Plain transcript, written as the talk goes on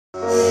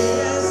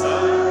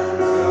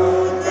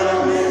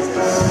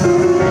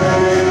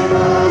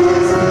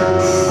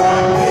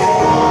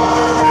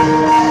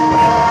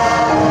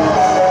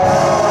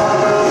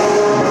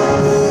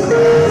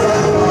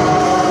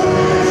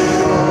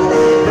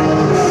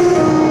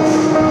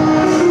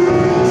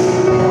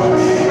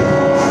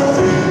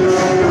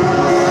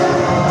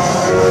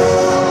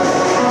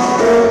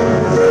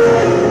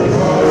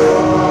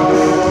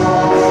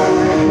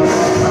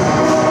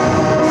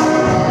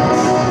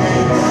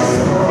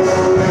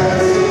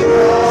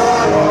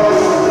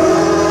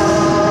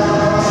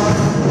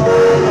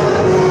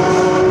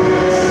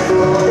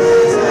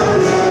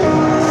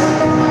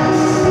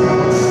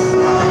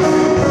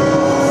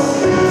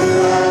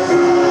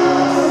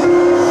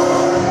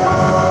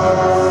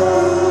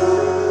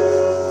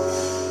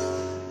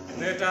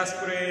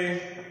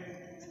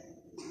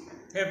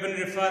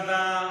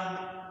Father,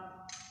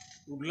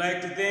 we would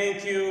like to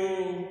thank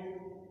you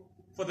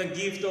for the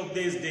gift of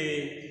this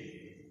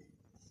day.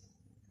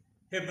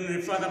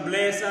 Heavenly Father,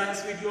 bless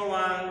us with your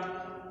word,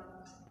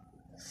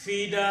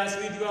 feed us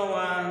with your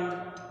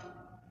word,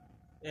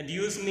 and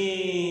use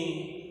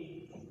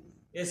me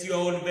as your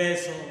own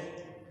vessel,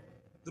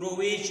 through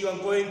which you are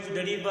going to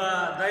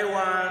deliver thy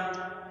word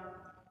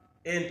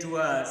unto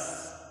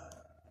us.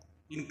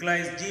 In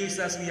Christ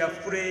Jesus we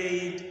have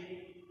prayed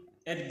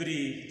and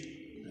believed.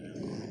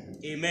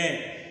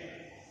 Amen.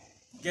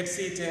 Get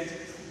seated.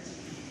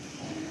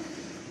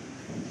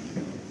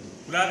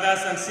 Brothers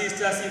and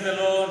sisters in the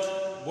Lord,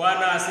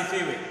 Bwana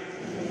asifiwe.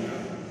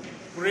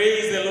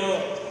 Praise the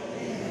Lord.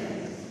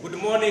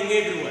 Good morning,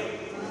 everyone.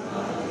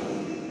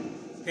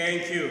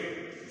 Thank you.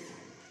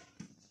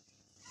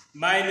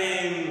 My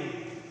name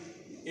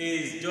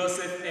is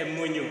Joseph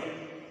Munyua,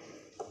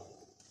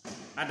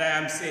 and I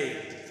am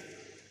saved.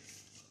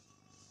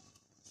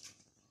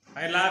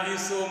 I love you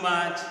so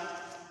much.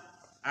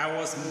 I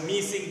was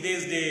missing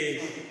this day,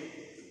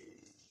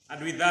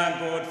 and we thank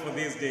God for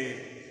this day.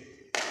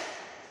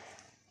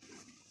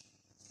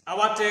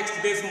 Our text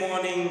this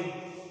morning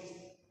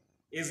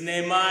is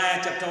Nehemiah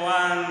chapter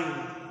 1,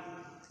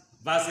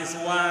 verses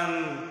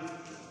 1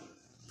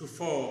 to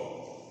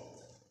 4.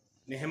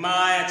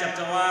 Nehemiah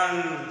chapter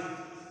 1,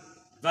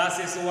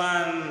 verses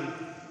 1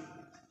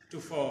 to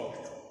 4.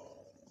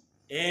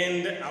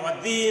 And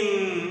our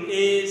theme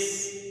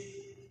is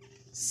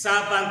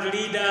servant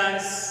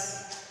leaders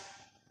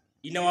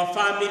in our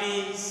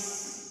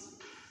families,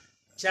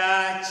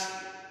 church,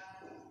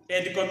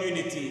 and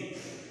community.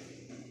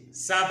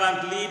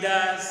 Servant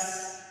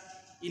leaders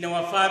in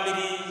our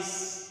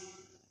families,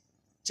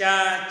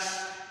 church,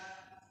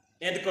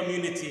 and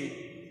community.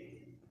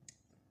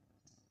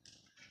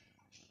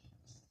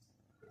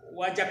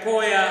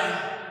 Wajakoya,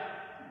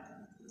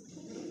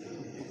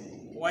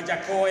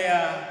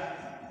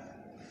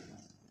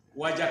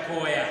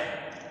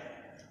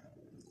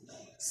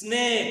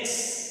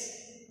 snakes.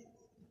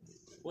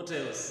 What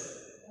else?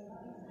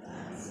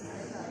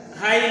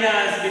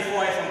 Hyenas,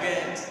 before I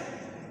forget.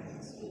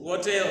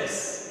 What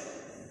else?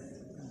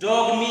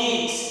 Dog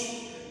meat.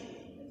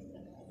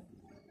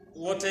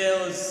 What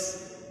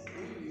else?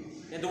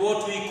 And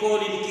what we call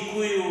in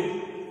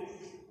Kikuyu,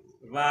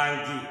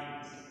 Vangi.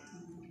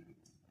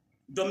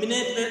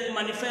 Dominate the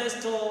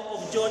manifesto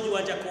of George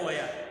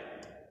Wajakoya,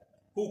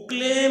 who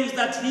claims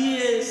that he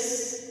is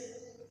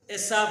a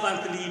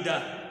servant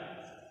leader.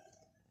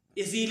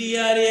 Is he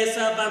really a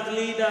servant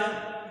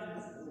leader?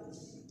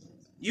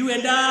 You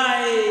and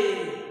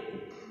I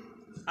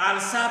are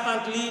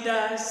servant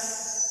leaders.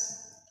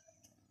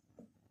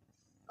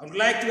 I would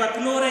like to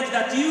acknowledge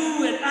that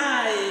you and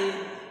I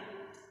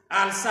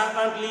are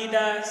servant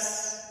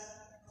leaders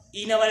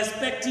in our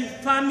respective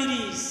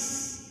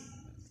families,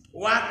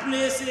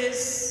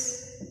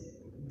 workplaces,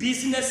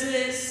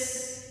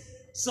 businesses,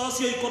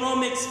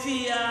 socio-economic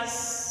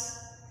spheres,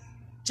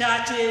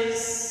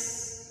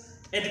 churches,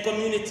 and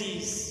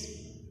communities.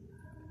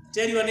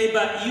 Tell your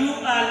neighbor, you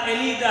are a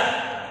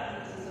leader.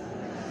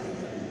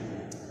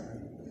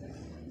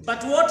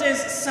 But what is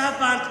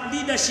servant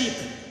leadership?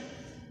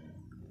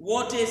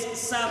 What is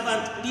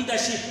servant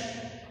leadership?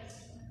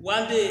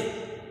 One day,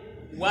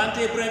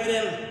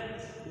 brethren,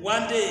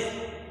 one day,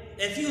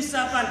 a few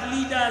servant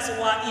leaders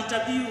were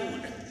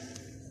interviewed,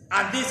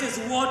 and this is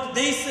what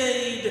they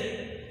said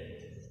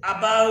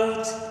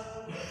about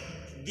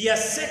their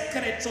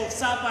secrets of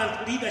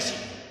servant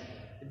leadership.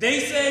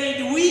 They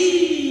said,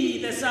 we,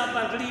 the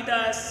servant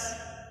leaders,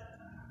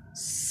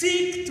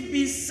 seek to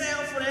be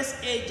selfless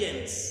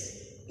agents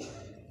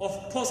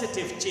of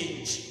positive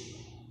change.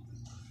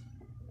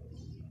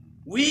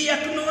 We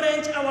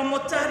acknowledge our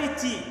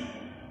mortality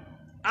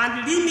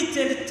and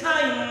limited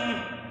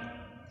time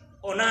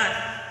on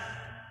earth.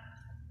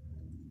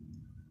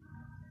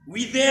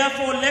 We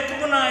therefore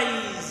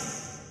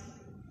recognize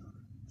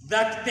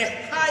that the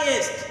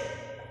highest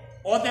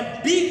or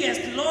the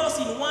biggest loss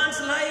in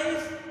one's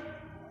life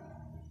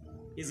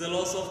is the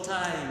loss of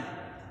time.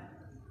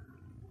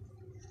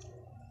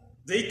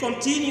 They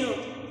continued,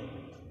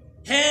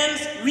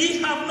 hence we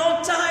have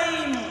no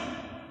time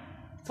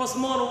for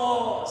small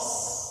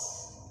wars.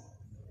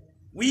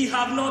 We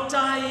have no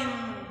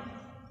time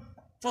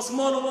for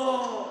small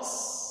wars.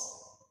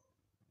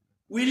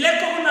 We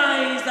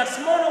recognize that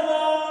small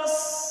wars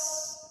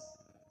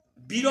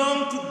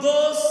belong to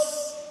those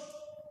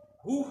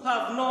who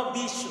have no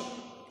vision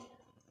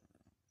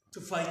to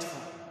fight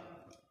for.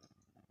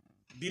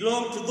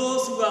 Belong to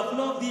those who have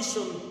no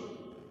vision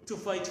to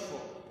fight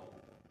for.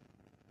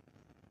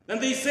 And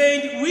they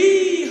said,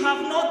 we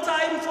have no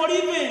time for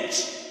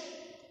revenge.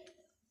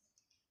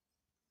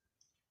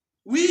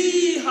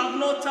 We have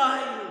no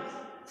time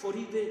for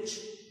revenge.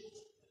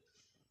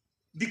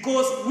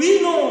 Because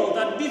we know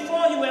that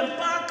before you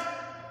embark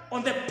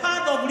on the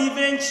path of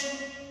revenge,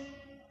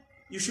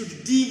 you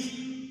should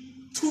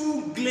dig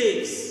 2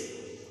 graves.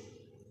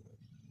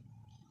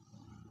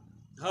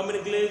 How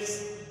many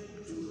graves?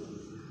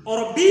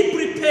 Or be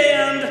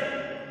prepared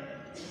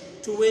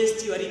to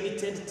waste your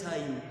limited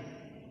time.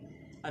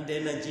 and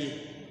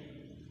energy.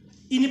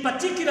 In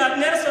particular,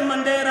 Nelson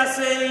Mandela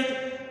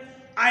said,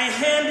 I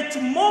had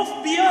to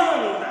move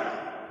beyond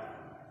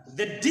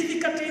the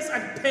difficulties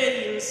and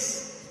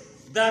pains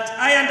that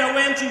I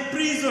underwent in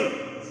prison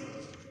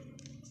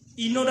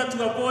in order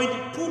to avoid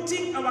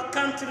putting our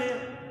country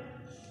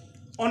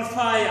on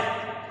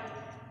fire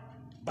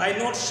by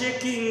not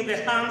shaking the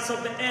hands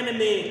of the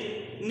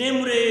enemy,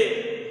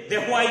 namely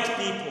the white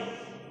people.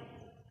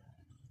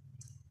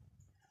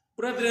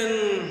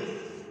 Brethren,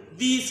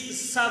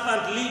 these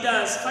servant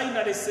leaders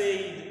finally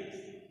said,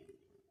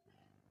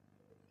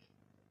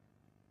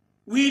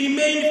 we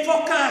remain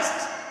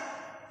focused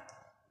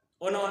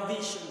on our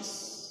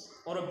visions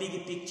or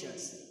big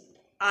pictures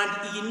and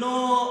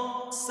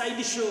ignore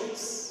side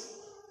shows.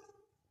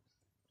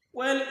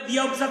 Well, the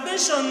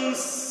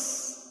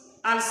observations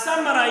are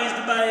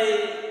summarized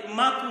by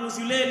Marcus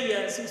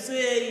Aurelius, who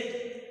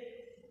said,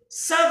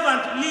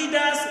 servant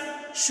leaders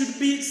should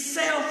be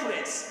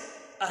selfless.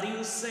 Are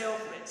you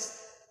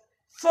selfless?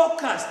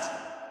 Focused.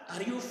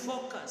 Are you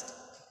focused?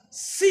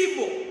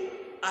 Civil.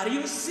 Are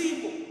you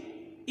civil?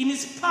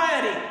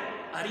 Inspiring.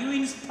 Are you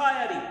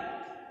inspiring?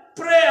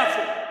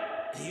 Prayerful.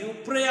 Are you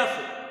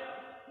prayerful?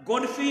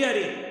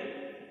 God-fearing.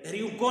 Are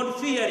you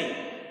God-fearing?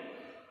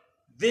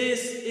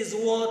 This is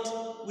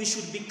what we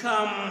should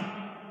become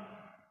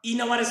in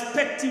our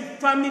respective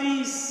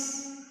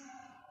families,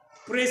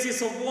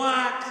 places of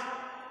work,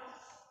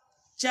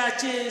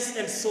 churches,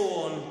 and so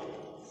on.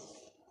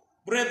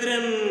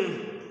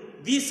 Brethren,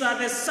 these are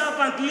the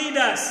servant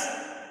leaders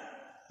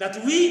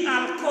that we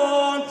are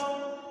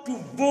called to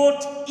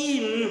vote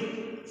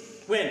in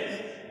when?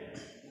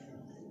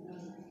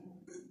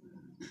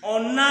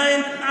 On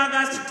 9th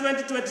August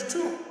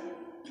 2022,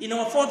 in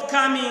our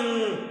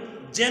forthcoming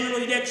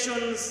general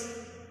elections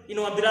in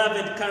our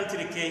beloved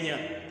country,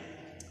 Kenya.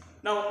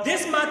 Now,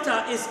 this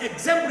matter is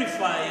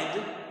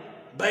exemplified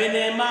by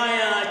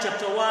Nehemiah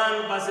chapter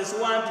 1, verses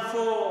 1 to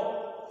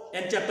 4,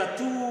 and chapter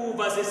 2,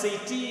 verses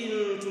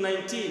 18 to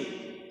 19.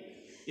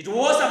 It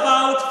was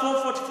about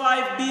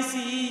 445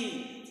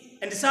 BCE,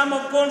 and some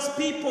of God's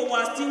people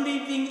were still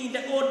living in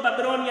the old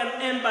Babylonian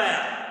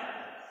Empire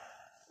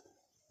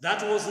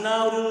that was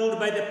now ruled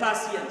by the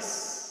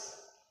Persians.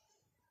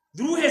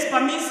 Through his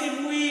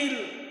permissive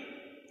will,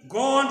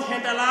 God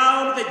had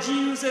allowed the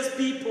Jews as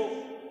people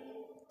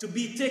to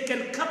be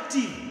taken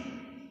captive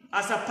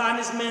as a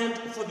punishment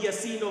for their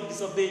sin of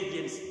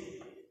disobedience.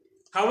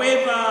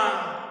 However,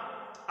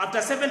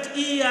 after 70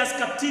 years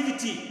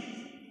captivity,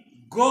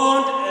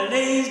 God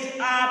raised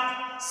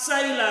up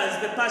Cyrus,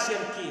 the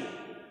Persian king.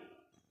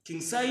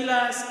 King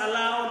Cyrus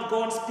allowed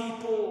God's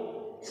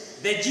people,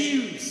 the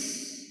Jews,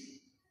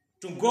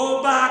 to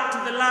go back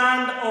to the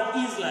land of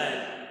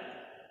Israel.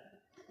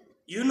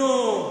 You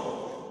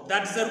know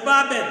that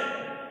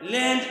Zerubbabel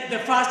led the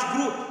first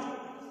group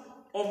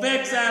of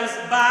exiles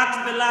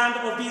back to the land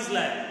of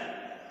Israel.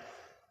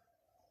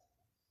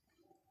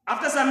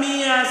 After some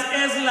years,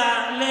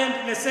 Ezra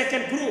led the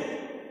second group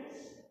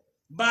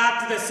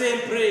back to the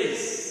same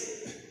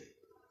place.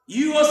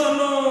 You also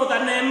know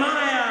that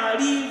Nehemiah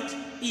lived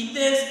in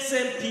this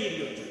same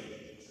period.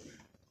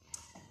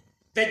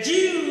 The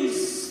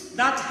Jews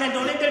that had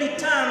already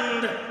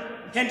returned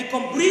had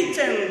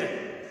completed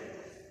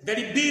the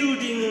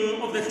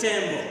rebuilding of the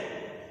temple.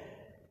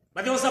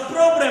 But there was a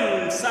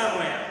problem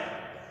somewhere.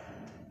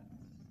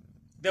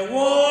 The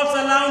walls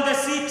around the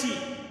city,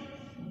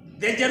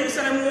 the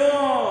Jerusalem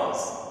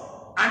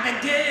walls, and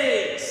the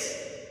gates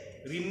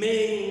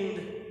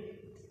remained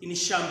in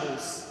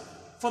shambles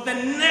for the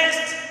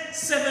next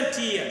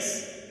 70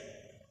 years.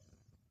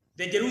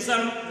 The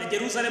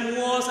Jerusalem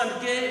walls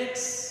and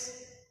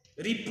gates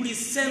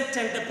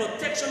represented the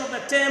protection of the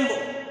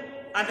temple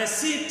and the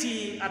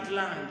city at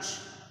large.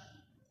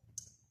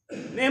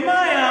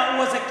 Nehemiah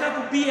was a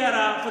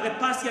cupbearer for the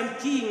Persian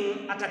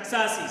king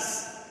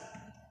Artaxerxes.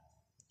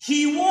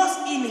 He was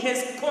in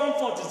his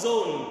comfort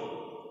zone.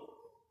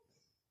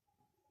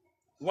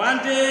 One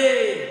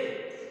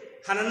day,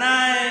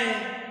 Hananiah,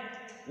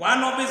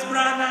 one of his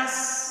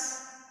brothers,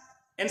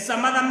 and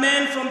some other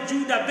men from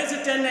Judah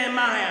visited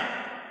Nehemiah.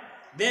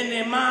 Then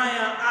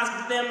Nehemiah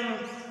asked them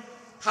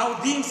how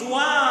things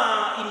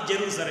were in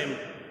Jerusalem.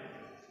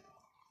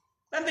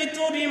 Then they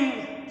told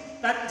him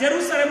that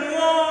Jerusalem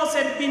walls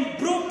had been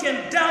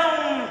broken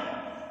down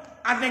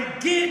and the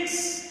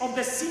gates of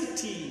the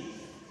city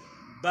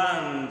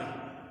burned.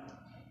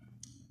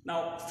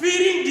 Now,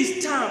 feeling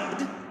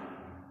disturbed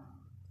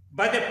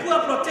by the poor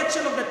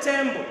protection of the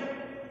temple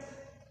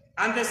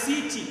and the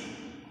city,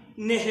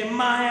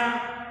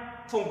 Nehemiah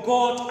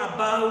forgot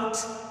about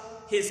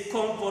his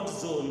comfort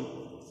zone.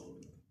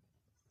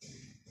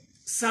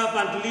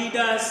 Servant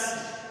leaders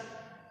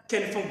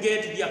can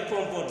forget their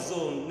comfort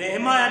zone.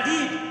 Nehemiah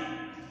did,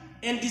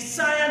 and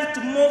decided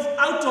to move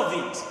out of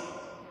it.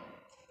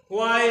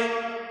 Why?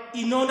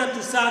 In order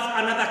to serve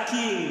another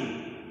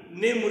king,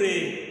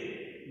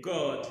 namely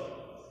God.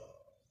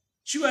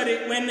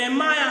 Surely, when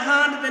Nehemiah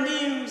heard the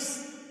news,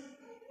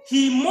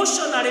 he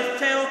emotionally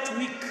felt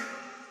weak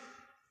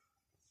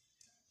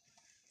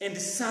and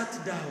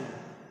sat down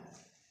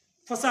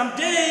For some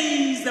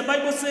days, the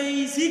Bible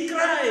says, he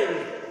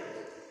cried,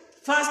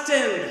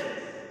 fasted,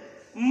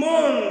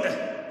 mourned,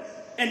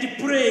 and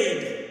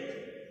prayed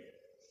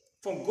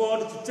for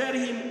God to tell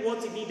him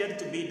what needed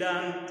to be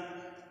done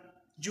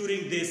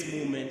during this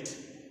moment.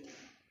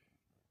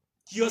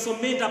 He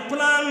also made a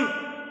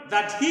plan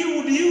that he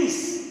would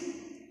use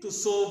to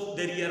solve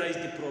the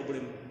realized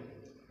problem.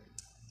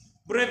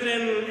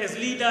 Brethren, as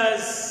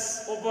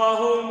leaders of our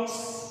homes,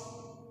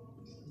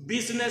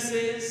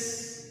 businesses,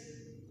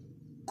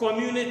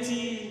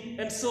 community,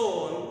 and so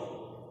on,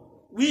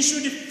 we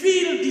should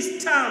feel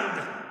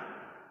disturbed.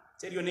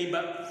 Tell your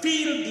neighbor,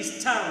 feel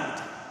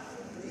disturbed.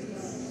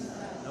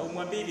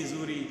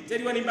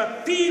 Tell your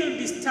neighbor, feel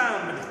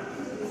disturbed.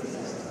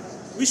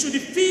 We should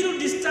feel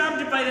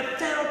disturbed by the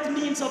felt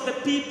needs of the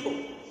people.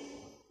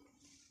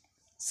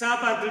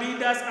 Servant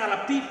leaders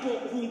are people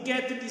who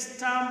get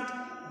disturbed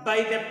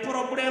by the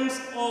problems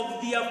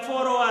of their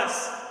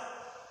followers,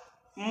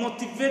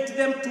 motivate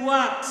them to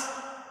act,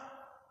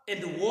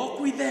 and walk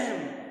with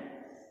them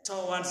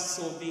towards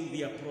solving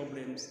their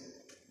problems.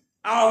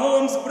 Our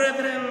homes,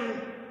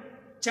 brethren,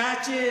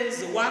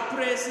 churches,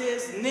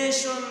 workplaces,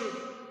 nation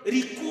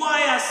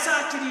require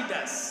such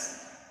leaders.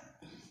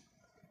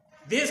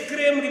 This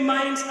claim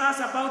reminds us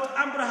about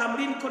Abraham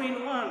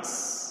Lincoln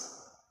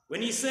once,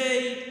 when he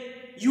said,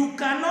 "You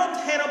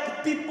cannot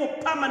help people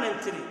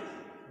permanently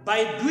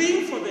by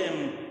doing for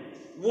them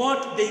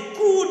what they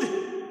could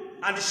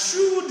and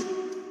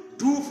should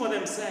do for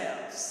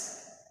themselves."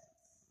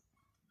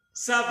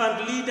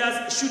 Servant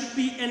leaders should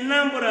be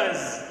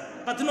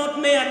enablers, but not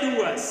mere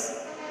doers,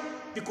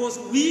 because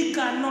we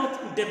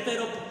cannot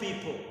develop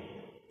people.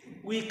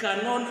 We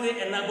can only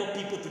enable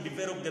people to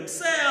develop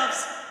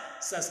themselves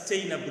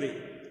sustainably.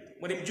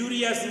 When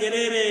Julius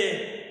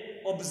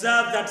Nyerere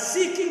observed that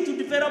seeking to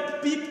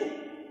develop people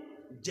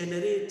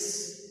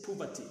generates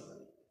poverty,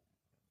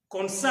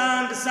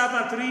 concerned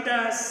servant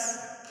leaders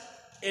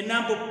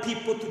enable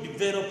people to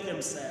develop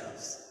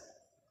themselves.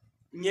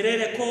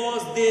 Nyerere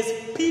calls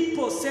this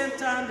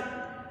people-centered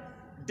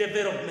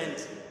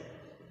development.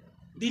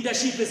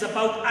 Leadership is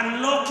about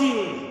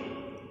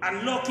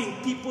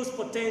unlocking people's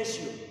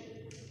potential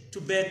to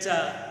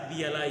better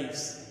their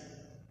lives.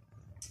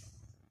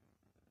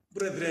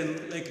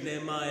 Brethren, like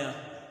Nehemiah,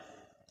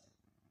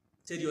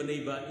 tell your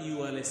neighbor,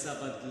 you are a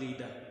servant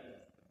leader.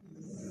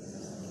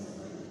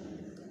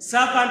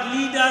 Servant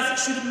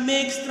leaders should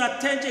make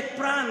strategic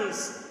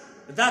plans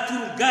that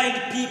will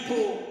guide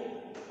people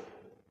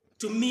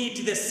to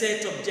meet the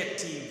set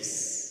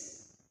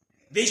objectives.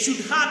 They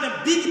should have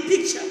a big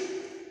picture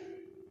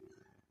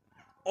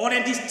or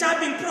a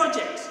disturbing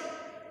project.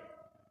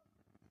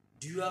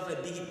 Do you have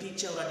a big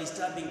picture or a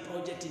disturbing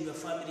project in your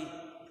family?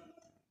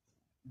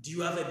 Do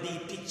you have a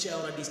big picture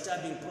or a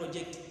disturbing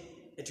project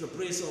at your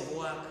place of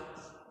work?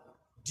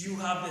 Do you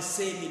have the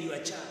same in your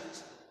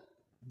church?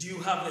 Do you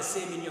have the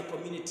same in your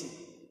community?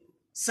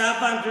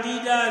 Servant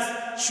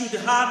leaders should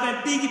have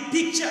a big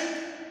picture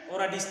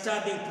or a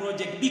disturbing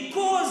project,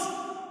 because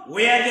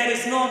where there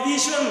is no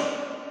vision,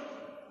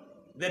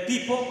 the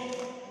people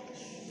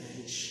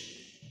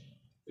perish.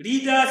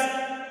 Leaders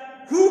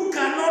who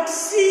cannot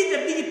see the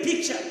big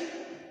picture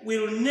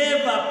will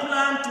never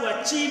plan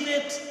to achieve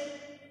it,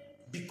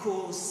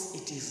 because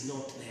it is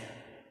not there.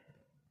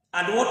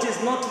 And what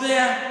is not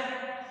there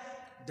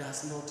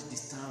does not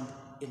disturb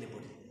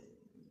anybody.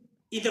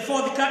 In the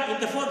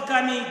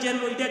forthcoming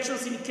general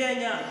elections in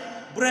Kenya,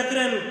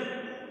 brethren,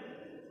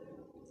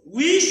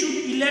 we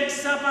should elect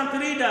servant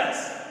leaders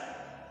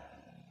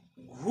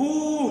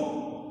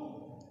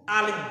who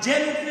are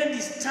genuinely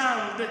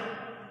disturbed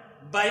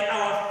by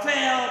our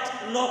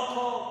felt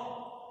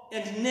local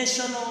and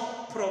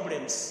national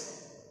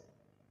problems.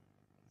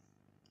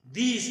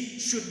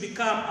 These should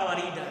become our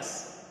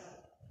leaders.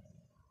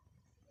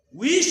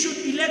 We should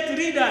elect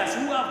leaders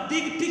who have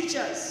big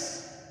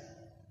pictures.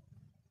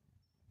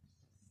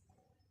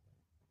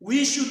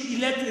 We should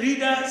elect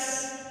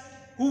leaders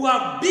who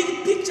have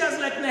big pictures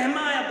like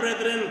Nehemiah,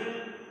 brethren,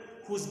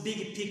 whose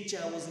big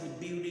picture was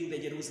rebuilding the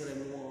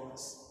Jerusalem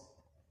walls.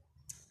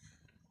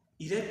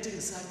 Electing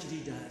such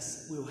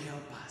leaders will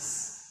help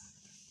us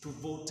to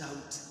vote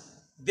out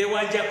the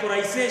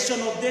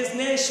evangelization of this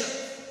nation.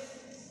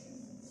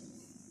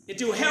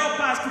 It will help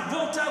us to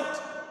vote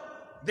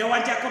out the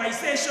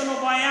evangelization of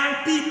our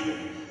young people.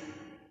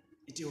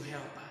 It will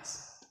help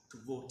us to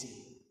vote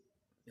in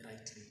the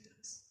right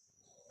leaders.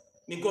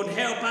 May God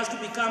help us to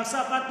become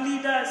servant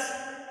leaders.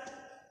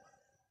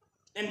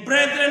 And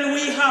brethren,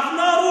 we have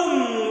no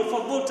room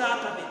for voter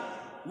apathy.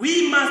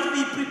 We must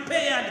be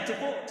prepared to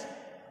vote.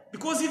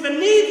 Because even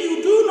if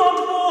you do not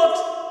vote,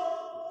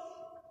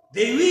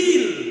 they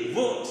will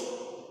vote.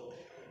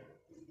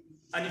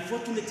 And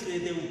unfortunately,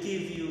 they will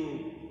give you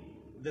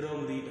the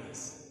wrong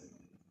leaders.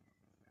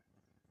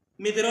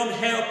 May the Lord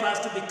help us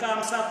to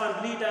become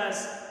servant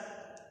leaders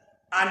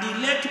and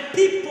elect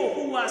people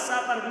who are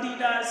servant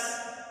leaders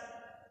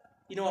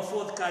in our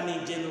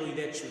forthcoming general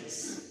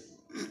elections.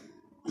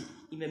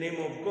 In the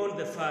name of God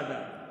the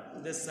Father,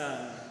 the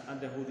Son, and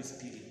the Holy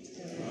Spirit.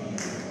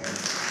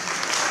 Amen.